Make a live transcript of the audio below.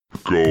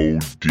Go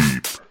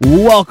Deep.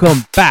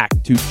 Welcome back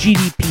to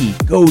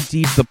GDP Go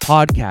Deep, the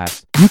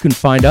podcast. You can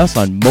find us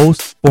on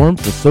most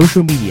forms of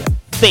social media: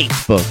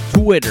 Facebook,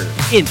 Twitter,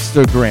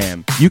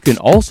 Instagram. You can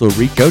also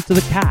reach out to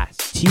the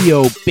cast: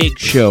 T.O. Big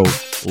Show,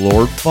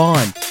 Lord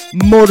Fawn,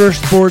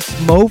 Motorsports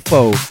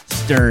Mofo,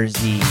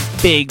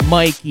 Sturzy, Big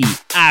Mikey,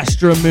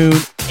 Astra Moon,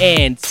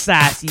 and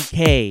Sassy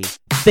K.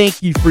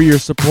 Thank you for your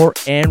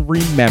support, and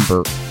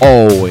remember,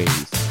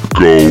 always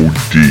Go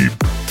Deep.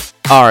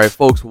 Alright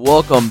folks,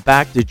 welcome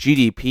back to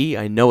GDP.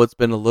 I know it's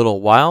been a little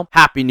while.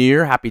 Happy New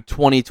Year, happy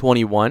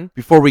 2021.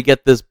 Before we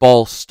get this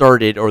ball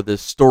started, or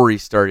this story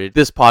started,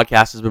 this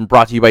podcast has been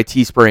brought to you by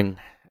Teespring.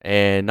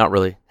 And not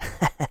really.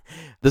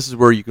 This is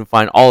where you can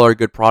find all our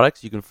good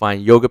products. You can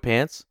find yoga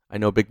pants. I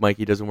know Big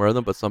Mikey doesn't wear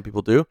them, but some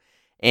people do.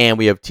 And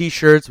we have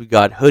t-shirts, we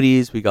got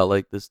hoodies, we got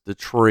like this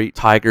Detroit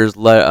Tigers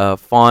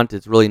font.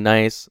 It's really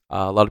nice.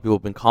 A lot of people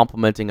have been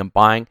complimenting and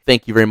buying.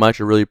 Thank you very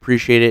much. I really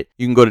appreciate it.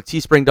 You can go to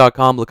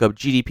teespring.com, look up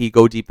GDP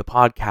Go Deep the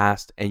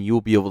podcast, and you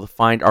will be able to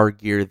find our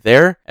gear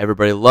there.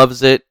 Everybody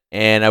loves it,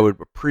 and I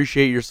would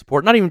appreciate your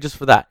support. Not even just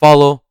for that.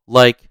 Follow,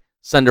 like,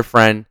 send a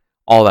friend,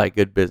 all that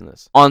good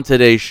business. On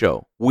today's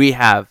show, we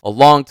have a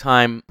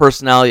long-time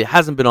personality. It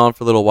hasn't been on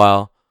for a little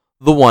while.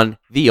 The one,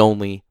 the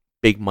only,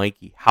 Big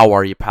Mikey. How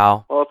are you,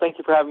 pal? Well, thank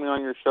you for having me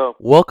on your show.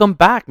 Welcome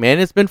back, man.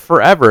 It's been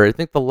forever. I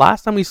think the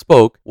last time we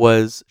spoke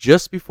was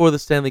just before the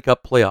Stanley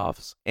Cup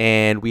playoffs,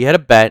 and we had a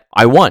bet.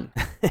 I won.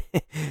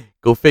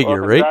 Go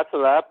figure, right? Congrats to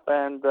that,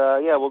 and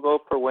yeah, we'll go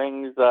for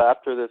wings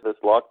after this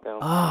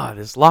lockdown.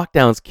 This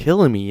lockdown's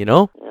killing me, you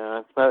know?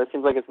 Yeah, it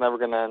seems like it's never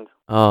going to end.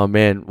 Oh,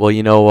 man. Well,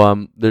 you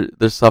know,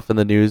 there's stuff in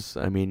the news.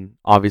 I mean,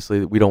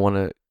 obviously, we don't want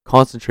to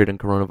concentrate on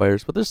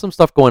coronavirus, but there's some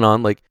stuff going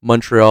on, like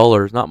Montreal,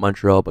 or not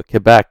Montreal, but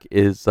Quebec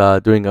is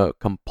doing a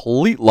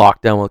complete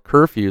lockdown with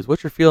curfews.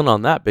 What's your feeling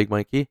on that, Big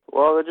Mikey?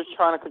 Well, they're just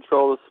trying to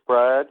control the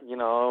spread, you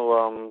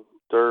know.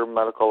 Their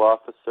medical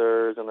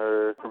officers and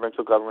their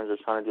provincial governments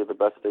are trying to do the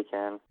best they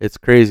can. It's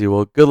crazy.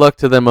 Well, good luck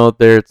to them out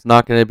there. It's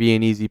not going to be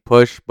an easy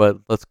push, but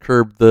let's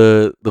curb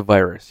the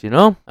virus, you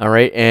know? All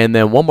right, and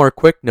then one more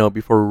quick note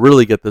before we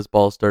really get this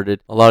ball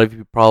started. A lot of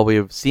you probably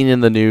have seen in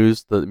the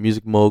news the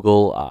music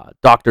mogul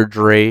Dr.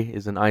 Dre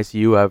is in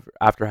ICU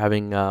after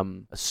having a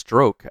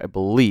stroke, I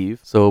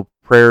believe. So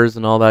prayers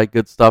and all that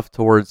good stuff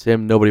towards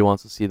him. Nobody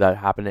wants to see that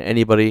happen to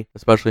anybody,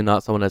 especially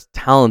not someone as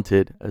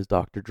talented as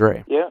Dr.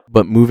 Dre. Yeah.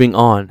 But moving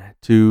on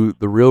to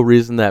the real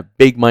reason that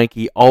Big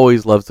Mikey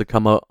always loves to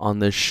come out on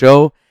this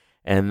show,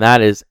 and that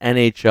is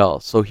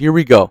NHL. So here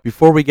we go.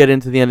 Before we get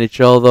into the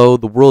NHL, though,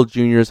 the World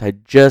Juniors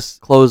had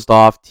just closed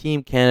off.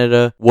 Team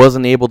Canada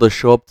wasn't able to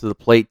show up to the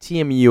plate.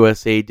 Team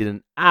USA did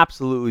an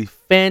absolutely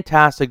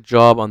fantastic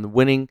job on the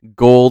winning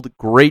gold.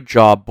 Great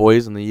job,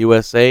 boys, in the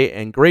USA,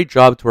 and great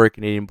job to our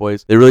Canadian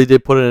boys. They really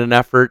did put in an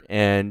effort,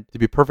 and to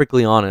be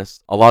perfectly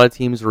honest, a lot of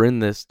teams are in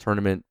this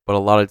tournament, but a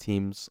lot of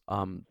teams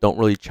don't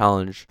really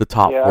challenge the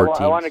top four teams.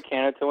 I wanted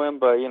Canada to win,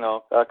 but, you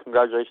know,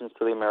 congratulations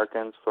to the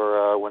Americans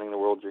for winning the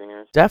World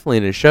Juniors. Definitely,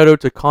 and a shout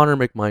out to Connor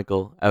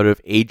McMichael out of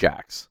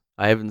Ajax.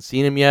 I haven't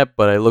seen him yet,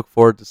 but I look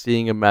forward to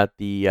seeing him at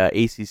the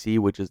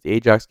ACC, which is the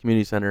Ajax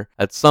Community Center,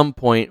 at some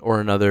point or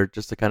another,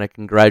 just to kind of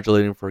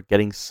congratulate him for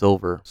getting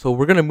silver. So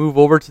we're going to move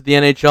over to the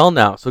NHL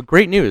now. So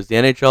great news. The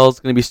NHL is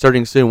going to be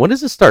starting soon. When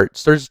does it start? It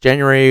starts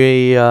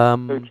January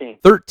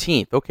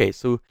 13th. Okay,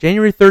 so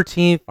January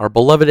 13th, our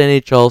beloved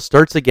NHL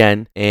starts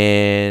again,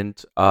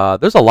 and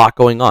there's a lot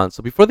going on.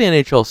 So before the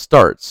NHL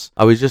starts,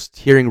 I was just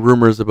hearing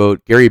rumors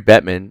about Gary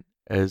Bettman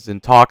is in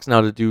talks now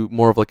to do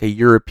more of like a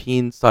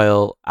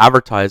European-style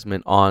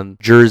advertisement on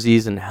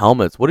jerseys and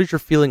helmets. What is your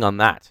feeling on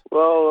that?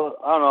 Well,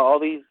 I don't know. All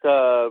these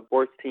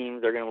sports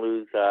teams are going to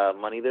lose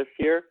money this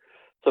year,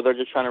 so they're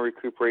just trying to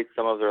recuperate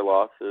some of their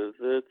losses.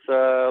 It's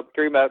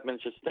Gary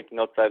Bettman's just thinking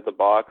outside the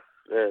box.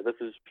 This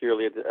is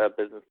purely a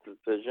business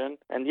decision.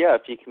 And yeah,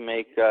 if you can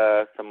make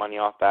some money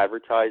off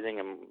advertising,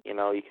 and you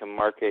know, you can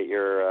market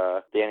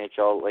your the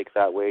NHL like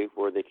that way,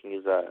 where they can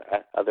use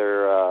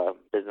other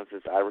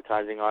businesses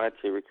advertising on it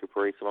to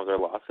recuperate some of their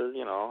losses,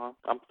 you know,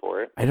 I'm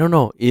for it. I don't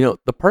know. You know,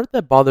 the part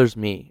that bothers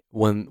me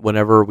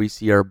whenever we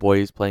see our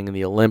boys playing in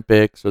the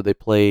Olympics, or they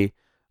play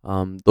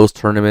those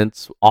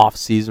tournaments off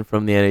season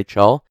from the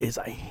NHL, is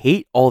I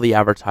hate all the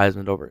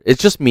advertisement over it.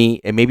 It's just me,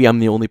 and maybe I'm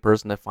the only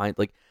person that finds,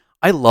 like,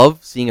 I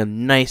love seeing a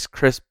nice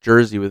crisp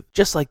jersey with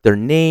just like their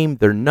name,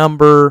 their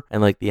number,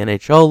 and like the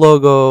NHL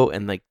logo,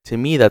 and like, to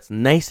me, that's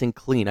nice and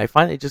clean. I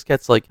find it just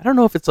gets like, I don't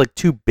know if it's like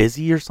too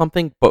busy or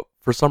something, but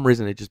for some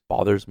reason it just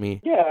bothers me.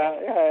 Yeah,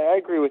 I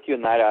agree with you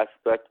in that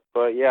aspect.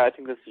 But yeah, I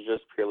think this is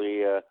just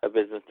purely a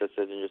business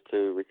decision just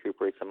to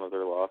recuperate some of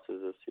their losses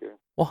this year.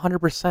 Well,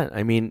 100%.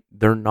 I mean,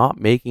 they're not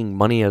making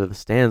money out of the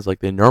stands like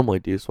they normally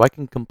do. So I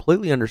can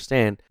completely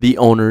understand the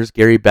owners,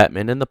 Gary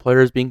Bettman, and the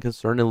players being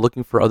concerned and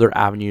looking for other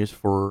avenues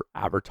for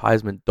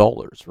advertisement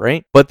dollars,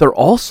 right? But they're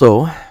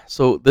also,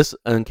 so this,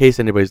 in case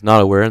anybody's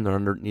not aware and they're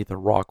underneath a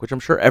rock, which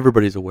I'm sure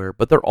everybody's aware,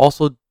 but they're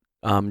also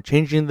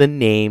changing the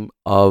name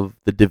of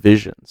the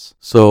divisions.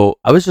 So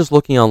I was just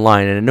looking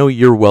online, and I know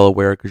you're well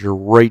aware because you're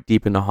right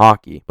deep into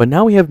hockey. But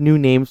now we have new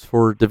names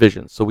for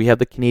divisions. So we have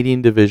the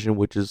Canadian division,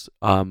 which is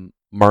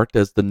marked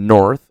as the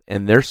North,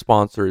 and their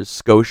sponsor is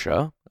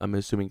Scotia. I'm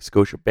assuming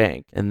Scotia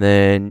Bank. And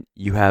then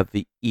you have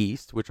the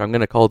East, which I'm going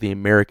to call the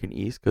American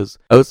East, because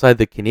outside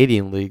the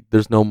Canadian League,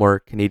 there's no more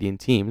Canadian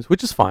teams,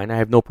 which is fine. I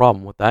have no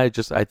problem with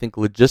that. I think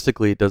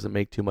logistically it doesn't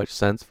make too much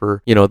sense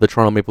for, the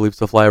Toronto Maple Leafs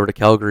to fly over to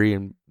Calgary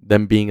and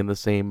them being in the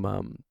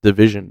same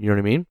division. You know what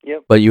I mean?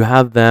 Yep. But you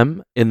have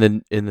them in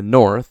the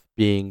North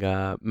being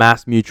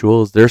Mass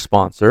Mutual is their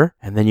sponsor,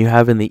 and then you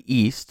have in the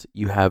East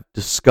you have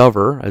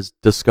Discover as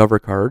Discover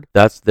Card.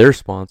 That's their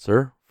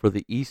sponsor for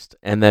the East,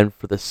 and then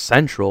for the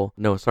Central.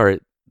 No,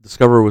 sorry.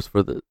 Discover was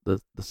for the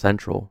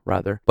Central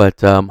rather,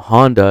 but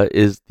Honda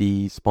is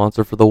the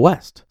sponsor for the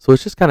West. So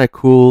it's just kind of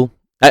cool.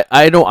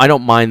 I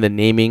don't mind the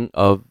naming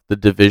of the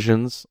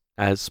divisions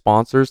as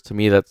sponsors. To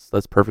me, that's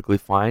perfectly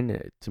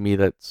fine. To me,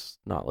 that's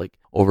not like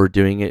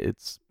overdoing it.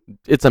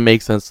 It's a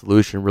make sense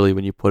solution really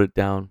when you put it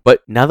down.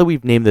 But now that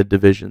we've named the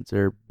divisions,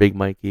 they're Big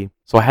Mikey.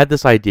 So I had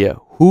this idea.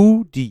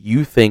 Who do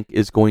you think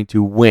is going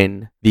to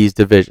win these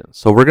divisions?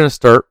 So we're going to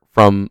start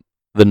from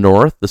the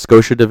North, the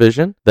Scotia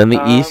division, then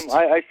the East.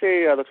 I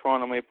say the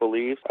Toronto Maple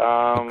Leafs.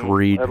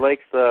 Agreed. I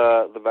like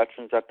the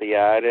veterans that they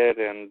added,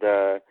 and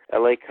I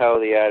like how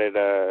they added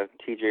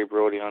TJ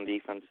Brody on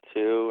defense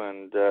too.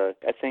 And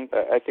I think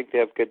they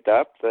have good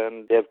depth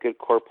and they have good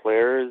core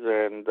players,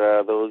 and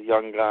those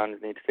young guns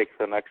need to take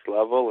it to the next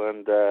level.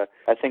 And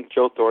I think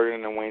Joe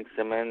Thornton and Wayne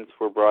Simmons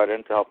were brought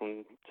in to help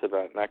them to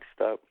that next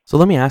step. So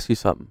let me ask you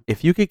something.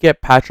 If you could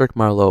get Patrick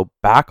Marleau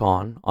back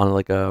on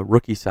like a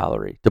rookie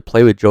salary to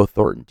play with Joe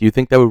Thornton, do you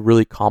think that would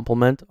really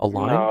complement a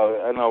line?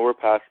 No, we're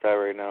past that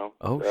right now.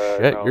 Oh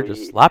shit, you're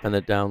just slapping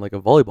it down like a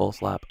volleyball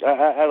slap.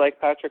 I like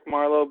Patrick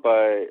Marleau, but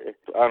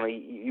I don't know.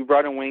 You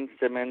brought in Wayne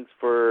Simmons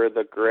for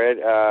the grid.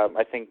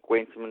 I think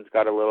Wayne Simmons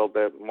got a little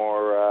bit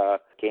more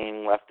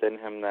game left in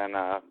him than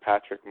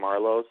Patrick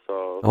Marleau.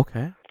 So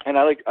okay. And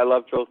I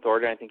love Joe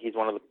Thornton. I think he's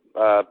one of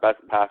the best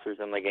passers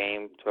in the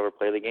game to ever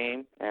play the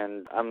game.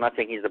 And I'm not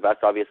saying he's the best.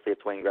 Obviously,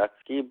 it's Wayne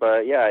Gretzky.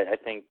 But yeah, I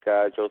think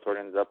Joe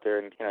Thornton's up there,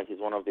 and he's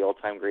one of the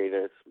all-time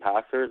greatest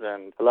passers.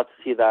 And I'd love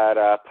to see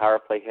that power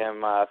play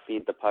him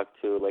feed the puck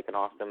to like an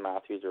Austin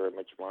Matthews or a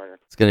Mitch Marner.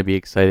 It's going to be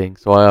exciting.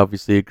 So I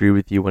obviously agree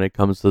with you when it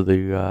comes to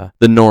the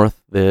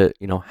North, the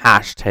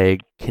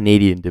hashtag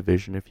Canadian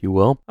division, if you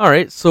will. All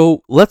right,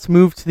 so let's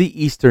move to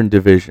the Eastern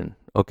division.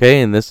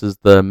 Okay, and this is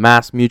the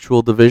Mass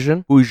Mutual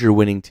division. Who's your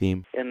winning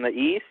team? In the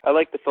East, I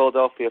like the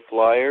Philadelphia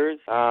Flyers.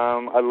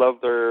 I love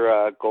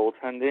their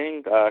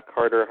goaltending.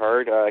 Carter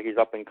Hart, he's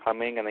up and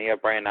coming, and then you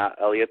have Brian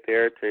Elliott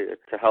there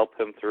to help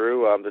him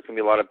through. There's going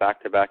to be a lot of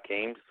back-to-back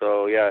games.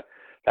 So, yeah,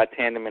 that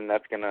tandem, and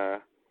that's going to,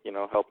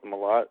 help them a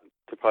lot.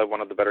 They're probably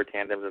one of the better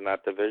tandems in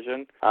that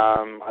division.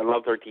 I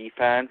love their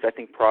defense. I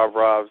think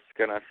Provorov's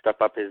going to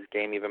step up his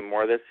game even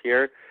more this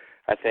year.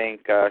 I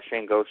think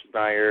Shane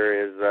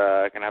Gostisbehere is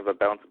going to have a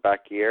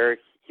bounce-back year.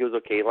 He was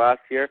okay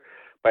last year,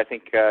 but I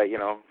think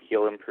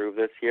he'll improve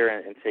this year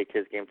and take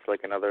his game to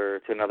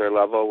another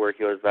level where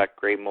he was that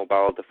great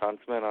mobile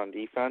defenseman on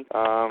defense.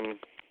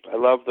 I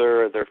love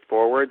their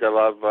forwards.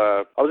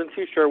 I wasn't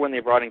too sure when they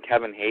brought in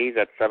Kevin Hayes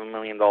at $7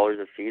 million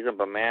a season,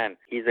 but man,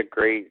 he's a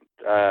great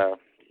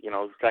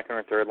second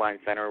or third line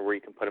center where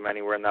you can put him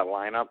anywhere in that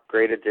lineup.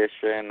 Great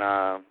addition.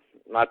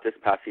 Not this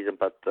past season,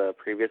 but the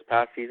previous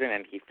past season,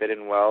 and he fit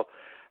in well.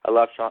 I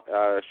love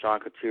Sean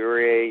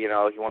Couturier.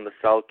 He won the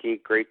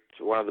Selke. Great,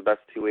 one of the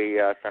best two-way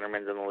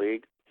centermen in the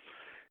league.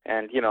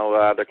 And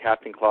their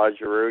captain Claude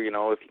Giroux.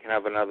 If you can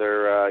have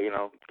another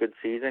good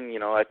season,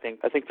 I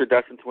think they're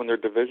destined to win their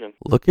division.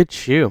 Look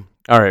at you.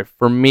 All right,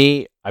 for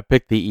me, I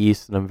picked the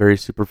East, and I'm very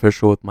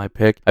superficial with my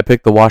pick. I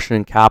picked the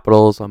Washington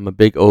Capitals. I'm a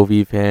big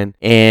OV fan,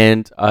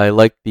 and I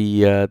like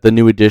the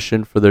new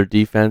addition for their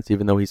defense,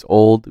 even though he's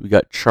old. We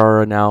got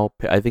Chara now.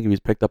 I think he was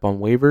picked up on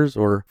waivers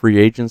or free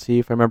agency,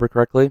 if I remember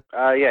correctly.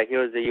 Yeah, he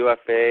was a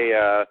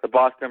UFA. The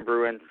Boston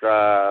Bruins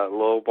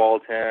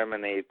lowballed him,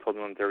 and they told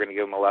him they were going to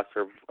give him a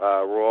lesser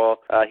role.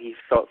 He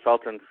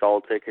felt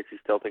insulted because he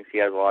still thinks he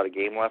has a lot of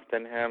game left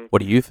in him.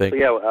 What do you think? So,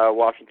 yeah,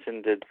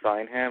 Washington did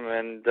sign him,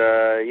 and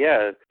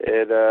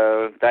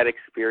that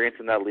experience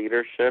and that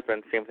leadership,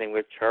 and same thing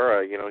with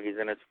Chara. He's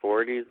in his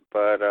 40s,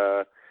 but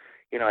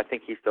I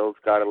think he still's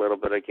got a little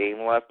bit of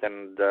game left,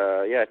 and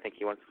I think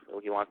he wants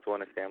to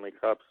win a Stanley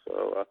Cup.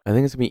 So I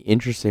think it's gonna be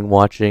interesting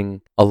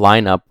watching a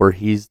lineup where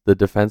he's the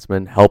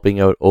defenseman helping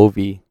out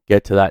Ovi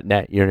get to that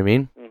net. You know what I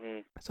mean? Mm-hmm.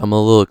 So I'm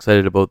a little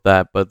excited about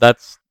that, but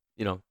that's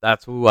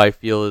who I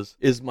feel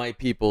is my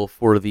people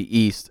for the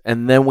East.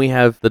 And then we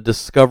have the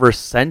Discover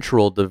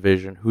Central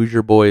Division. Who's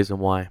your boys and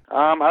why?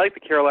 I like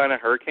the Carolina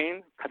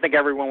Hurricanes. I think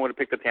everyone would have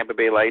picked the Tampa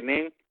Bay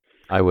Lightning.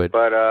 I would.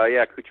 But,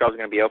 Kucherov's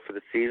going to be out for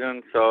the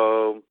season.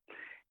 So,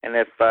 and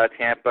if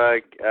Tampa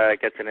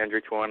gets an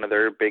injury to one of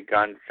their big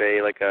guns,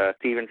 say like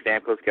Steven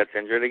Stamkos gets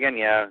injured again,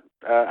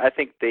 I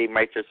think they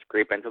might just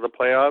scrape into the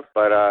playoffs,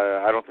 but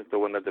I don't think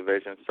they'll win the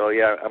division. So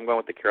yeah, I'm going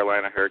with the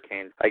Carolina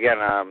Hurricanes. Again,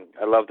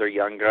 I love their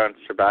young guns,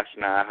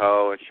 Sebastian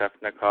Aho and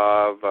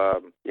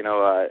Shevnikov.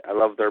 I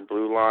love their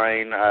blue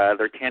line.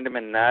 Their tandem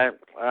in net,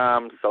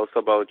 so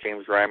about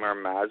James Reimer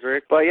and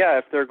Mazurek. But yeah,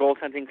 if their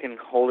goaltending can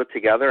hold it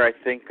together, I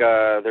think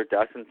they're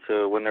destined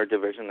to win their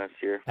division this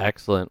year.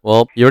 Excellent.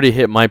 Well, you already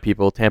hit my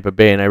people, Tampa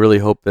Bay, and I really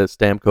hope that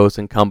Stamkos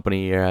and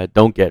company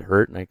don't get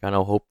hurt, and I kind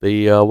of hope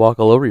they walk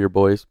all over your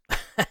boys.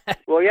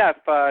 Well, yeah,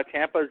 if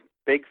Tampa's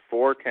big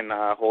four can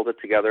hold it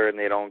together and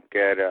they don't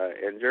get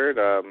injured,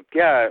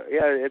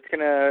 it's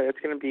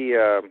gonna be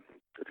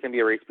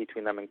a race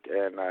between them and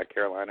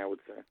Carolina, I would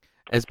say.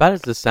 As bad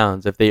as this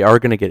sounds, if they are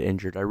going to get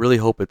injured, I really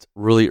hope it's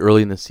really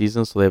early in the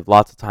season so they have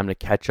lots of time to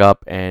catch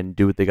up and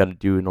do what they got to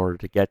do in order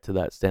to get to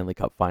that Stanley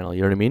Cup final.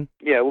 You know what I mean?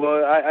 Yeah,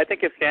 well, I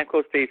think if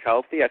Stamkos stays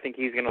healthy, I think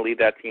he's going to lead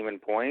that team in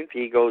points. If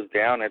he goes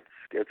down, it's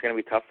going to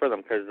be tough for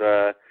them because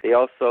they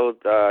also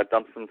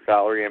dumped some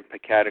salary in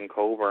Paquette and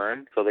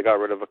Coburn, so they got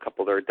rid of a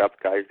couple of their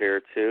depth guys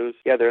there too.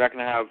 Yeah, they're not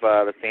going to have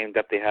the same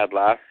depth they had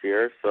last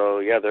year, so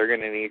yeah, they're going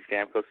to need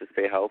Stamkos to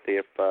stay healthy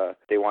if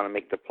they want to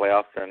make the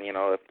playoffs and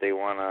if they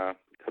want to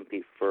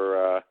compete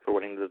for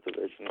winning the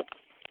division.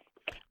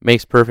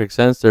 Makes perfect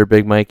sense there,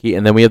 Big Mikey.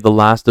 And then we have the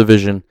last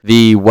division,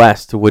 the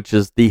West, which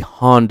is the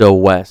Honda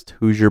West.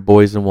 Who's your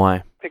boys and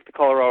why? Pick the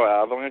Colorado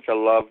Avalanche. I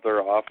love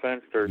their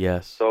offense.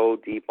 They're so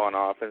deep on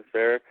offense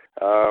there.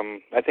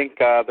 I think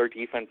their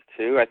defense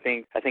too. I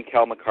think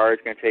Cal McCarr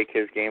is going to take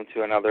his game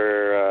to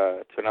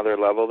another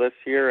level this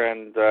year.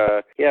 And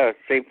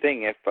same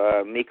thing. If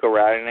Mikko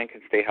Rantanen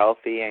can stay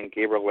healthy and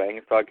Gabriel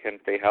Langstad can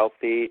stay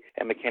healthy,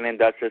 and McKinnon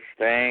does his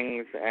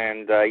things,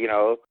 and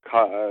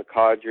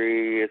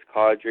Kadri is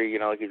Kadri.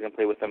 He's going to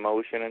play with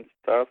emotion and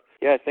stuff.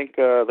 Yeah, I think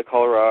the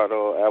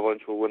Colorado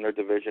Avalanche will win their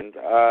division.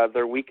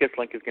 Their weakest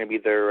link is going to be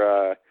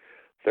their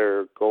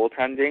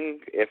goaltending.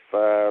 If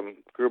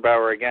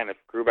Grubauer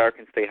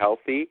can stay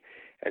healthy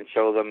and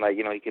show them that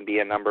he can be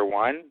a number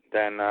one,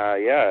 then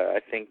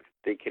I think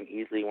they can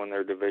easily win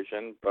their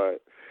division.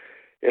 But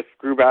if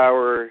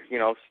Grubauer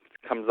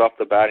comes off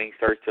the bat and he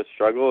starts to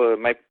struggle, it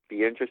might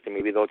be interesting.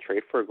 Maybe they'll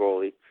trade for a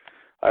goalie.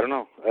 I don't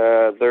know.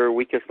 Their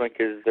weakest link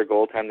is their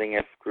goaltending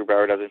if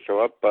Grubauer doesn't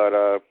show up. But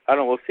I don't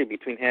know. We'll see.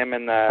 Between him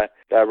and that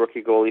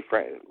rookie goalie,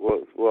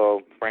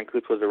 Frank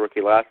Kutz was a rookie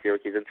last year.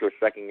 He's into his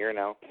second year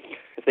now.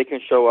 If they can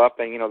show up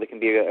and, they can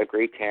be a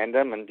great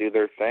tandem and do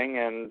their thing.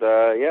 And,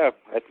 I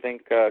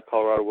think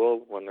Colorado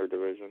will win their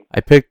division.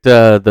 I picked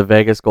the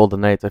Vegas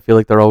Golden Knights. I feel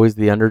like they're always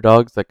the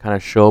underdogs that kind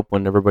of show up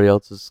when everybody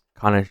else is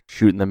kind of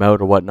shooting them out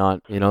or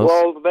whatnot,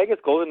 Well, the Vegas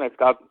Golden Knights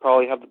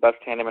probably have the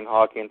best tandem in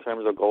hockey in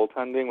terms of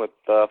goaltending with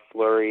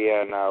Fleury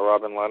and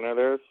Robin Lehner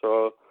there.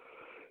 So,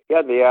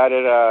 yeah, they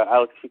added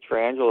Alex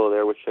Pietrangelo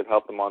there, which should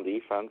help them on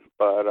defense.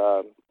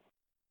 But,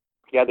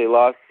 they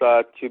lost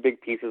two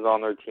big pieces on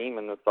their team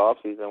in this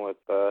offseason with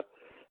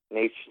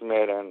Nate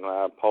Schmidt and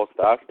Paul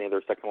Stastny,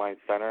 their second-line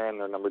center, and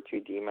their number 2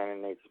 D-man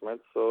in Nate Schmidt.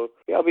 So,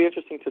 it'll be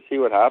interesting to see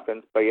what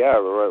happens. But,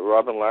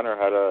 Robin Lehner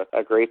had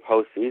a great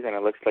postseason.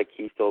 It looks like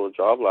he stole the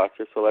job last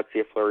year. So, let's see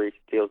if Fleury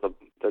steals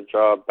the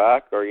job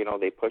back or,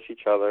 they push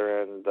each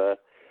other and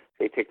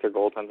they take their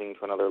goaltending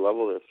to another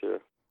level this year.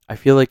 I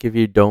feel like if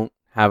you don't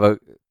have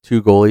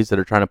two goalies that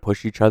are trying to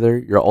push each other,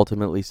 you're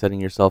ultimately setting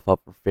yourself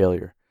up for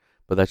failure.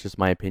 But that's just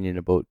my opinion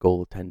about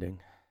goaltending.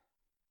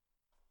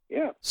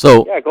 Yeah.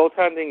 So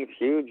goaltending is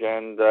huge,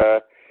 and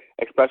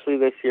especially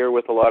this year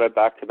with a lot of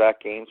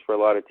back-to-back games for a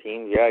lot of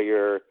teams. Yeah,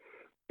 your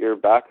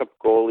backup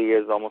goalie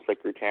is almost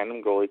like your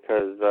tandem goalie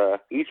because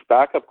each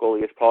backup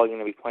goalie is probably going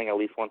to be playing at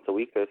least once a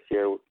week this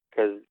year.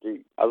 Because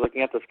I was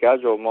looking at the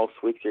schedule, most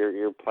weeks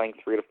you're playing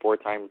 3 to 4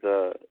 times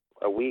a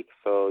week.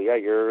 So yeah,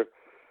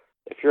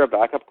 if you're a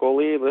backup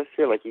goalie this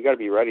year, you got to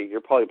be ready.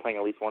 You're probably playing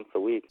at least once a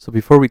week. So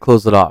before we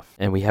close it off,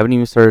 and we haven't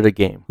even started a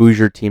game, who's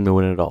your team to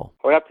win it all?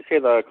 I have to say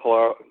the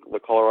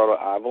Colorado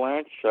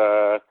Avalanche.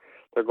 Their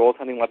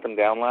goaltending let them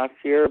down last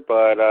year,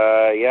 but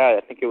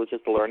I think it was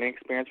just a learning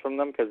experience from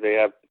them because they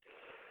have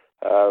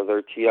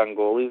their 2 young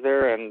goalies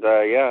there, and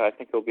I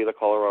think it'll be the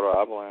Colorado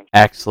Avalanche.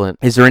 Excellent.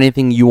 Is there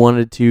anything you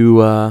wanted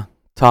to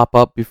top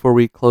up before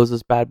we close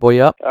this bad boy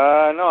up?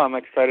 No, I'm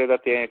excited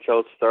that the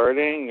NHL is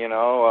starting.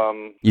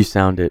 You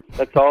sound it.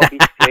 Let's all be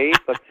safe.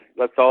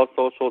 Let's all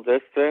social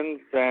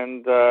distance,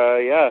 and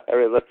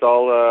let's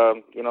all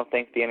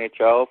thank the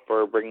NHL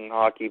for bringing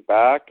hockey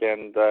back.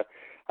 And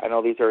I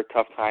know these are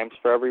tough times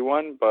for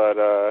everyone, but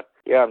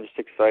I'm just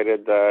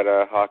excited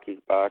that hockey's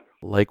back.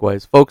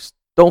 Likewise, folks.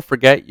 Don't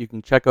forget, you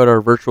can check out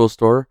our virtual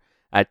store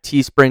at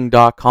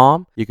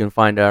teespring.com. You can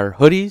find our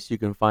hoodies, you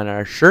can find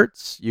our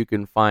shirts, you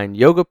can find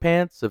yoga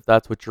pants if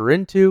that's what you're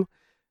into.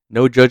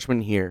 No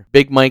judgment here.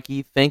 Big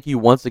Mikey, thank you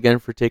once again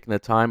for taking the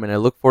time, and I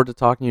look forward to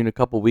talking to you in a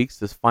couple weeks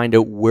to find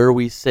out where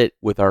we sit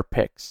with our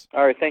picks.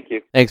 All right, thank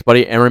you. Thanks,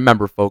 buddy. And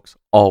remember, folks,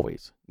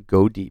 always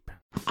go deep.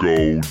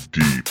 Go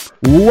deep.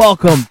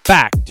 Welcome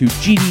back to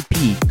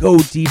GDP Go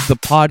Deep, the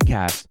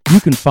podcast. You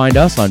can find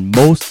us on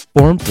most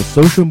forms of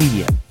social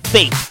media: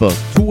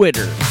 Facebook,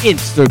 Twitter,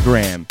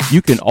 Instagram.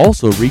 You can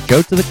also reach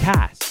out to the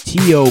cast.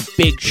 T.O.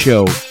 Big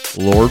Show,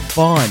 Lord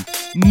Fawn,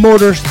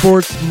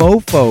 Motorsports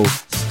Mofo,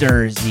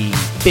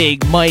 Sturzy,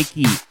 Big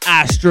Mikey,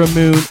 Astra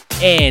Moon,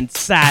 and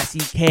Sassy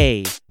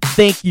K.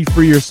 Thank you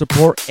for your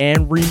support,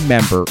 and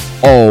remember,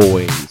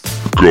 always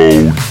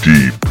Go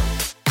deep.